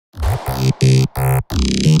About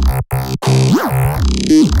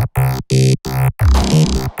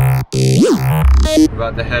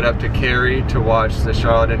to head up to Cary to watch the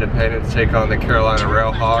Charlotte Independents take on the Carolina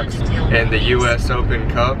RailHawks in the US Open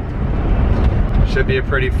Cup. Should be a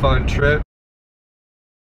pretty fun trip.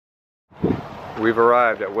 We've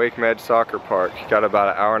arrived at Wake Med Soccer Park. Got about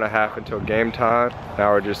an hour and a half until game time.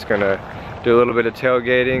 Now we're just gonna do a little bit of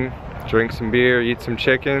tailgating, drink some beer, eat some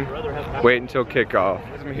chicken, wait until kickoff.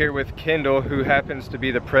 I'm here with Kendall, who happens to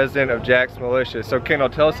be the president of Jacks Militia. So Kendall,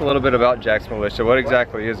 tell us a little bit about Jacks Militia. What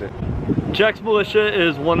exactly is it? Jacks Militia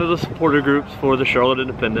is one of the supporter groups for the Charlotte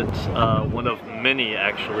Independents. One of many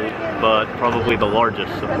actually, but probably the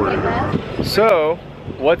largest supporter group. So,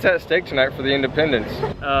 what's at stake tonight for the Independents?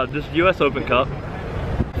 This US Open Cup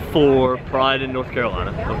for pride in North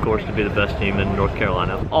Carolina, of course, to be the best team in North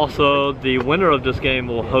Carolina. Also, the winner of this game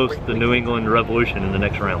will host the New England Revolution in the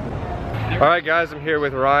next round. Alright guys, I'm here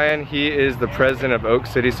with Ryan. He is the president of Oak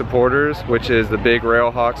City Supporters, which is the big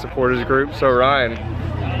RailHawks supporters group. So Ryan,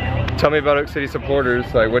 tell me about Oak City Supporters.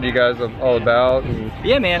 Like, what are you guys all about?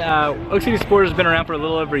 Yeah, man. Oak City Supporters has been around for a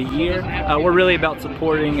little over a year. We're really about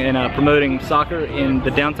supporting and promoting soccer in the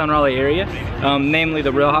downtown Raleigh area, namely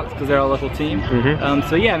the RailHawks, because they're our local team.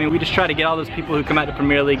 So yeah, I mean, we just try to get all those people who come out to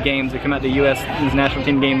Premier League games, that come out to US national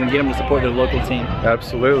team games, and get them to support their local team.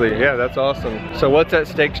 Absolutely, yeah, that's awesome. So what's at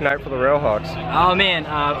stake tonight for the RailHawks? Oh man,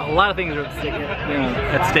 a lot of things are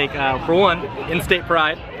at stake. For one, in-state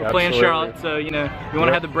pride. We're playing Charlotte, so you know we want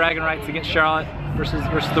to have the bragging rights against Charlotte versus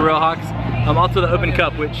the RailHawks. Also the Open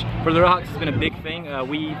Cup, which for the RailHawks has been a big thing.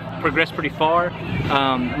 We progressed pretty far.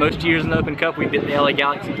 Most years in the Open Cup we beat the LA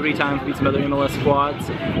Galaxy 3 times, beat some other MLS squads.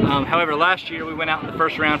 However, last year we went out in the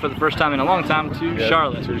first round for the first time in a long time to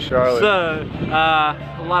Charlotte. So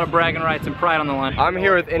a lot of bragging rights and pride on the line. I'm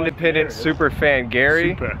here with Independent super fan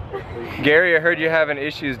Gary. Gary, I heard you having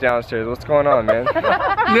issues downstairs. What's going on, man?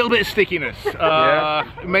 A little bit of stickiness.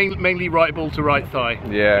 Mainly right ball to right thigh.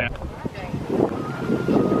 Yeah.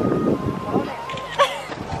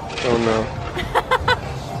 Oh no.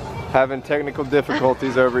 Having technical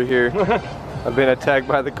difficulties over here. I've been attacked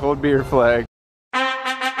by the cold beer flag. I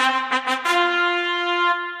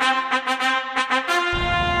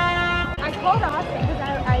called off because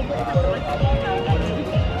I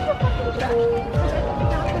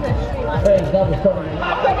didn't have to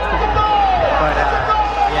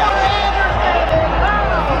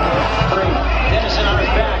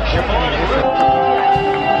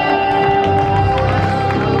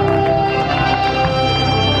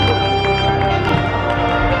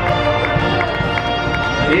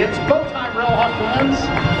It's go time, RailHawk fans.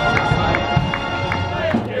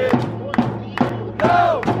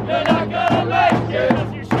 No, you're not gonna make it.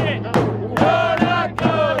 That's your shit. You're not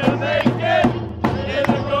gonna make it. In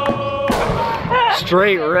the goal.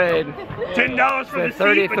 Straight red. $10 for the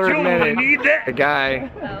 33rd minute. The guy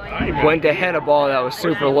went to head a ball that was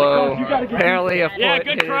super low. Apparently a foot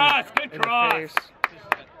hit him in the face.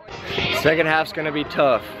 Second half's gonna be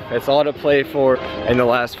tough. It's all to play for in the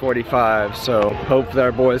last 45, so hope that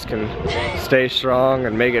our boys can stay strong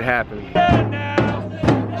and make it happen.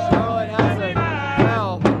 Charlotte has a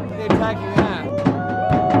foul in the attacking half.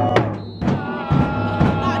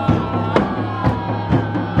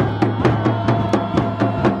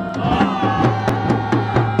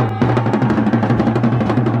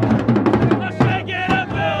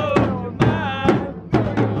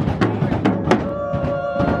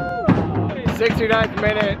 69th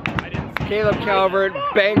minute, Caleb Calvert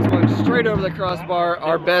banks one straight over the crossbar.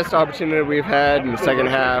 Our best opportunity we've had in the second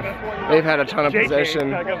half. They've had a ton of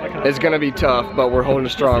possession. It's gonna be tough, but we're holding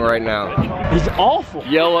strong right now. He's awful.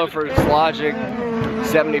 Yellow for Slogic,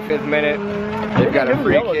 75th minute. They've got a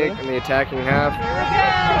free kick in the attacking half.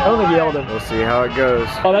 I don't think he yelled him. We'll see how it goes.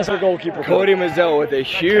 Oh, that's our goalkeeper. Cody Mazzell with a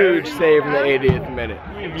huge save in the 80th minute.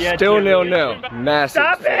 Still 0-0.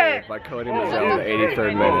 Massive save by Cody Mazzell in the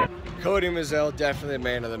 83rd minute. Cody Mazzell, definitely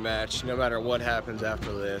man of the match, no matter what happens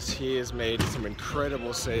after this. He has made some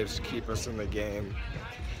incredible saves to keep us in the game.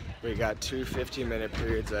 We got 2 50-minute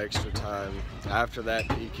periods of extra time. After that,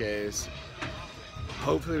 PKs.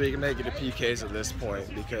 Hopefully we can make it to PKs at this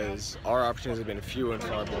point because our opportunities have been few and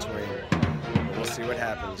far between. But we'll see what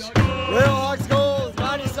happens. RailHawks goal,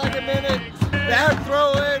 92nd minute. Back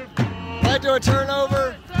throw in, led to a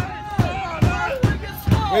turnover.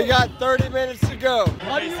 We got 30 minutes to go.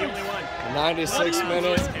 96th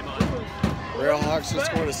minute. RailHawks just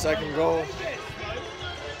scored a second goal.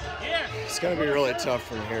 It's going to be really tough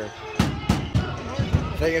from here.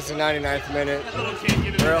 I think it's the 99th minute.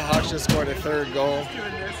 RailHawks just scored a third goal.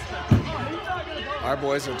 Our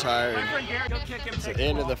boys are tired. It's the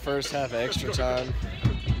end of the first half of extra time.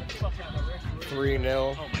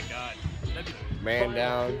 3-0. Oh my God. Man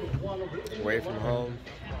down, away from home.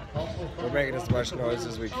 We're making as much noise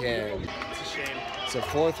as we can. It's a shame. It's a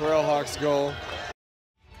 4th RailHawks goal,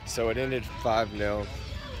 so it ended 5-0.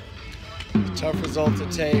 Tough result to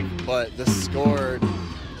take, but the score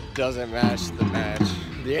doesn't match the match.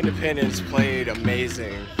 The Independents played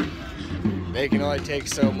amazing. They can only take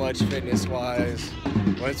so much fitness-wise.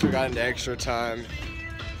 Once we got into extra time,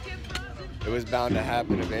 it was bound to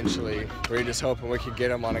happen eventually. We were just hoping we could get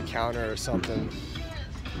them on a counter or something.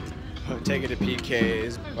 Take it to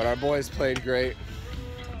PKs, but our boys played great.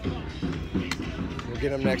 We'll get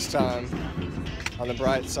them next time. On the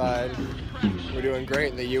bright side, we're doing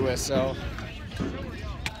great in the USL.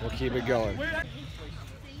 We'll keep it going.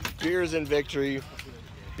 Beers in victory,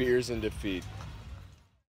 beers in defeat.